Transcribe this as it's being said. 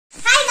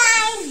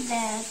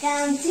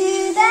Welcome to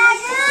the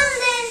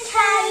Golden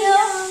Trio.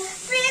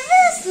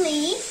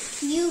 Previously,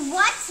 you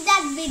watched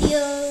that video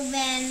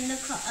when the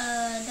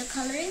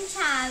coloring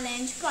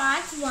challenge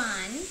part 1,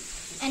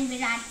 and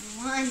Virat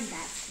won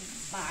that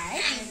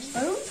part.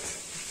 And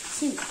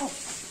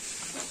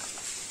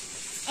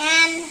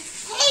and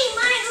hey,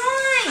 mine!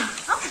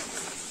 Oh,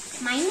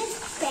 mine is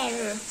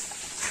better.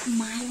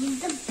 Mine is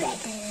the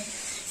better.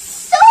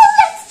 So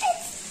let's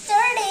get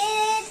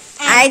started.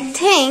 I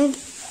think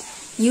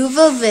you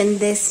will win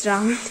this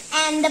round.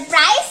 And the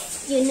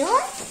prize, you know,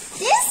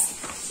 this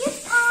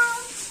cute ball.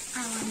 I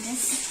want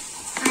this.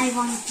 I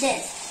want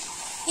this.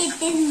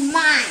 It is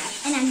mine,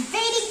 and I'm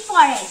waiting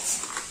for it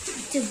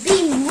to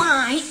be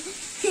mine.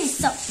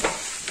 So,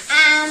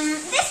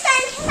 this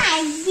time can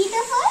I be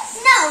the first?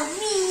 No,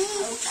 me.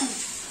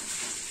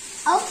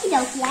 Okay,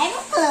 dokie. I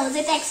will close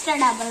it extra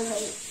double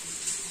way.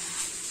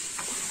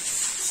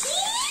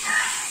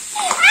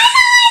 I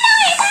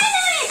know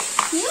it.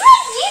 You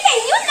are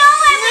cheating. You know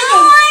everything. No,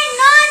 I'm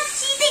not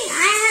cheating.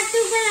 I have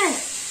to win.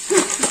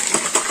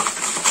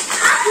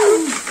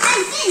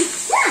 And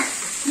this.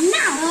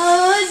 Now.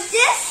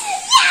 This.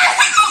 Yes.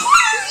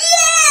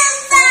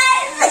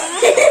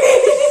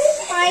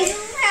 I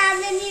don't have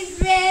any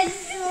red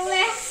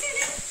left.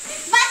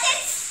 But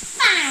it's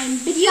fine.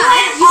 Because you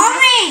have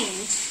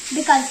orange.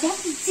 Because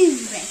that's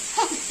red.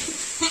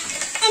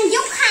 And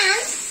you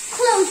can't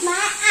close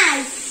my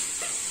eyes.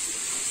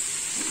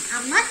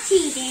 I'm not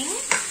cheating.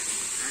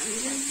 I'm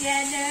just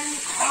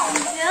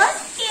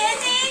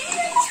kidding.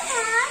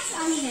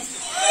 Only this.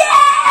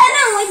 Yeah!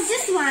 No, it's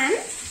just one.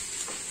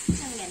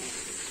 I'm gonna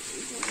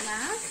do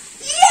that.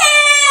 Yay!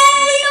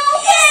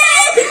 Okay!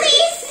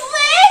 Please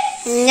switch!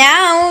 No,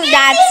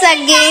 that's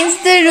against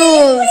the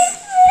rules.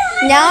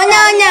 No.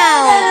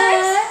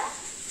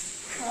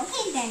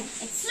 Okay then,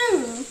 it's the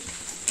rule.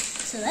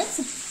 So let's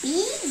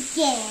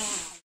begin.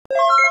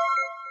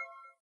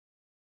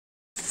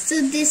 So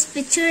this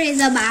picture is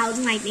about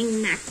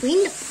Lightning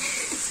McQueen.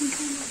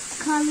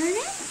 Color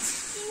it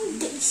in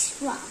this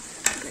rock.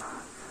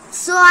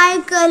 So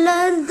I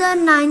color the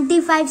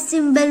 95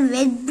 symbol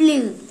with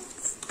blue.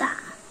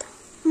 Start.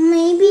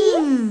 Maybe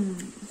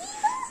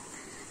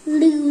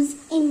lose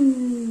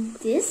in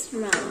this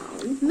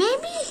round.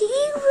 Maybe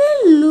he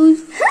will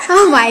lose.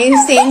 Oh, why are you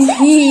saying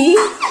he?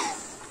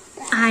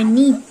 I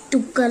need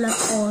to color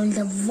all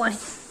the white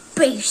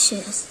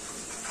faces.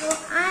 So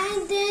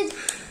I did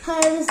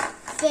her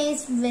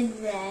face with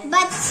red.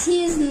 But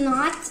she's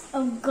not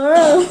a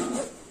girl.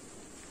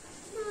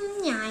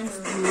 Yeah, I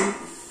know.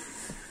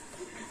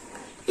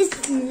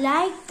 It's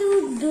like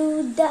to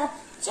do the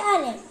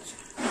challenge.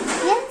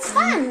 Yeah, it's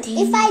fun.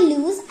 If I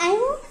lose, I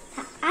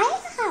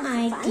have fun.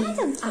 I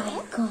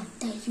got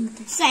the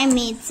YouTube. So I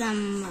made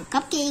some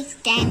cupcakes,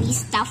 candy,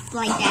 stuff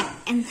like that,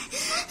 and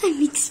I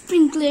mixed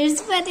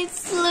sprinklers, but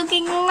it's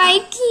looking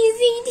like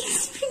he's eating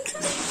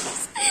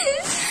sprinklers.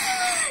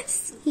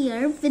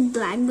 Here with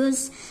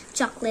blackberries,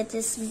 chocolate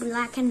is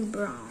black and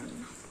brown.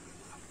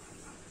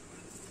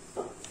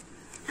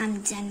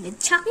 I'm done with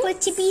chocolate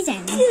chippies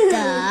and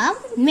the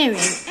mirror,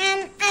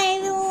 and I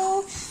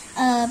will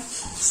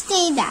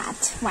stay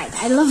that white.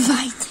 I love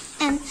white.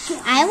 And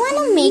I want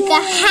to make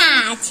a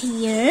hat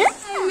here.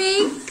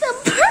 Make a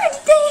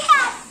birthday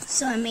hat.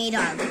 So I made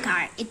all the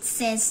card. It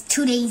says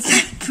today's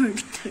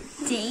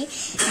birthday,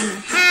 and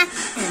a hat,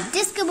 and a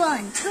disco ball,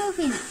 and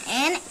trophies,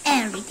 and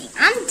everything.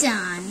 I'm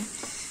done.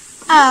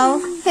 Oh,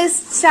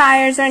 his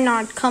tires are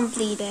not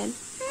completed.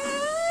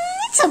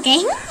 It's okay.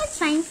 It's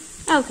fine.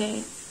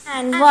 Okay.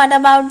 And what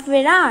about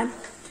Virat?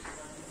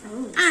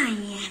 I am.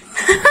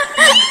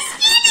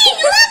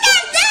 Look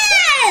at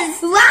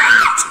this!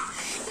 What?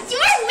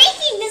 You're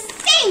making the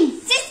same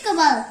disco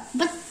ball,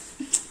 but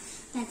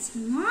that's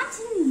not.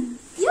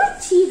 You're a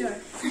cheater.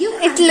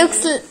 It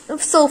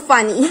looks so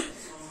funny.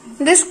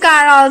 This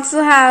car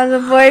also has a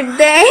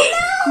birthday.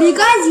 No,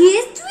 because he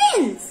is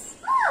twins.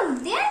 Oh,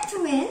 they're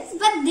twins,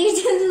 but they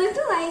just look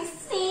like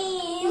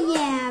same.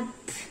 Yeah.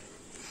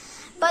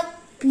 But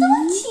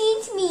don't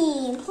cheat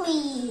me,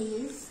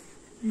 please.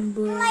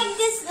 Like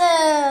this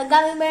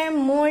gummy bear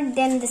more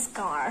than this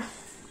car.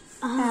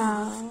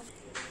 Oh.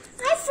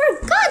 I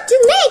forgot to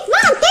make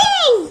one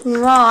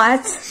thing.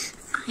 What?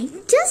 I'm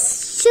just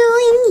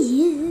showing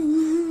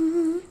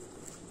you.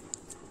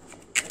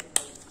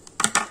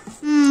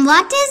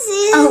 What is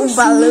it? Oh,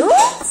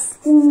 balloons?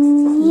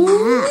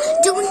 Yeah.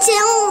 Don't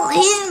tell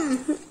him.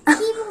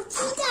 He will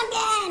cheat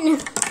again.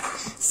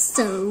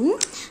 So,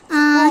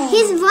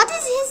 what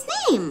is his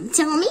name?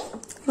 Tell me.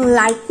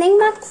 Lightning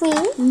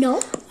McQueen? No.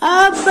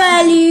 A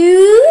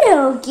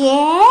balloon,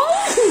 okay?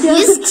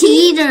 He's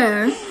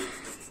cheater.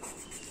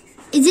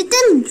 Is it a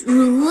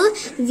rule?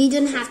 We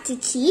don't have to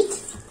cheat?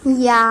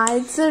 Yeah,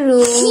 it's a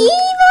rule.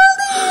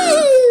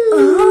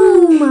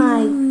 Oh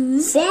my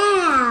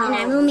God. And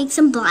I will make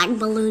some black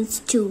balloons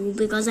too,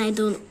 because I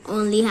don't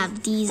only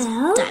have these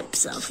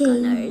types of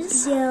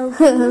colors.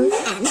 And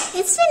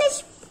it's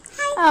finished.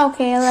 Hi.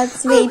 Okay,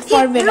 let's wait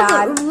for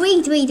Virat.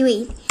 Wait.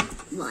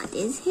 What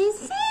is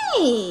his name?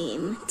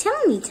 name?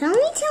 Tell me.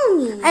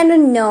 I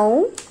don't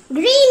know.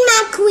 Green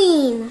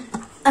McQueen.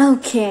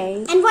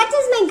 Okay. And what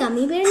is my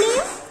gummy bear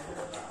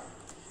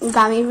name?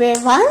 Gummy bear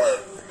one?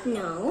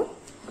 No.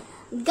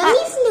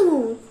 Gummy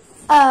Flu.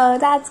 Oh,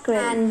 that's great.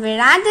 And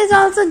Virat is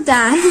also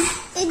done.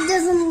 It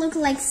doesn't look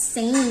like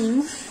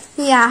same.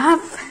 Yeah.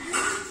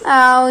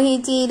 Oh,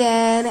 he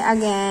cheated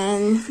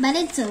again. But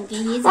it's okay.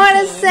 He's What a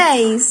it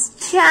says?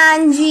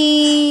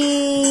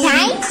 Chanji.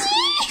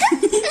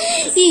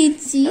 He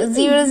cheated.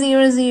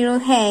 000.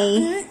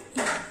 Hey.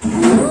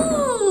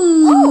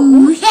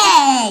 Ooh.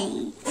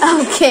 Hey.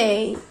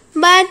 Okay.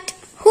 But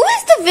who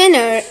is the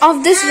winner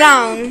of this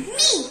round?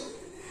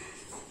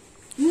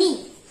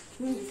 Me.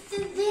 The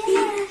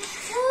winner.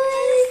 Who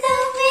is the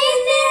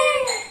winner?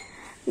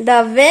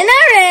 The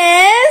winner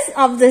is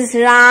of this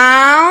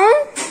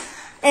round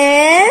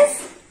is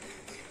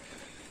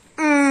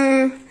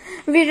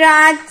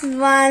Virat's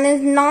one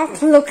is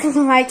not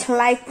looking like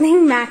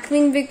Lightning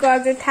McQueen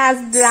because it has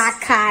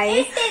black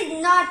eyes. It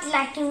is not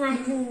Lightning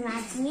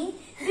McQueen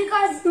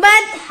because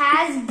But it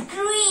has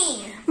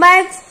green.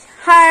 But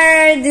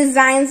her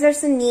designs are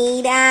so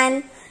neat,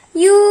 and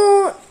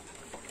you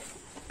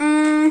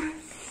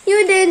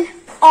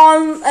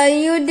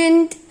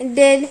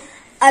did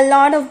a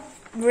lot of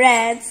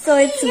red, so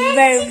it's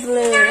very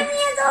blue. 9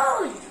 years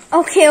old.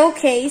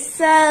 Okay,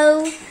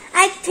 so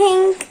I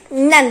think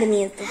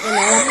Nandini is the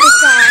winner of the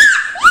song.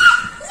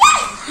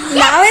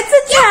 Now it's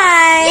a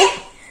tie.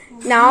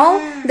 Now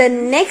the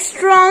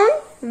next round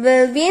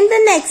will be in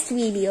the next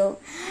video.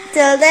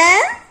 Till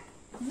then,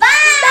 Bye.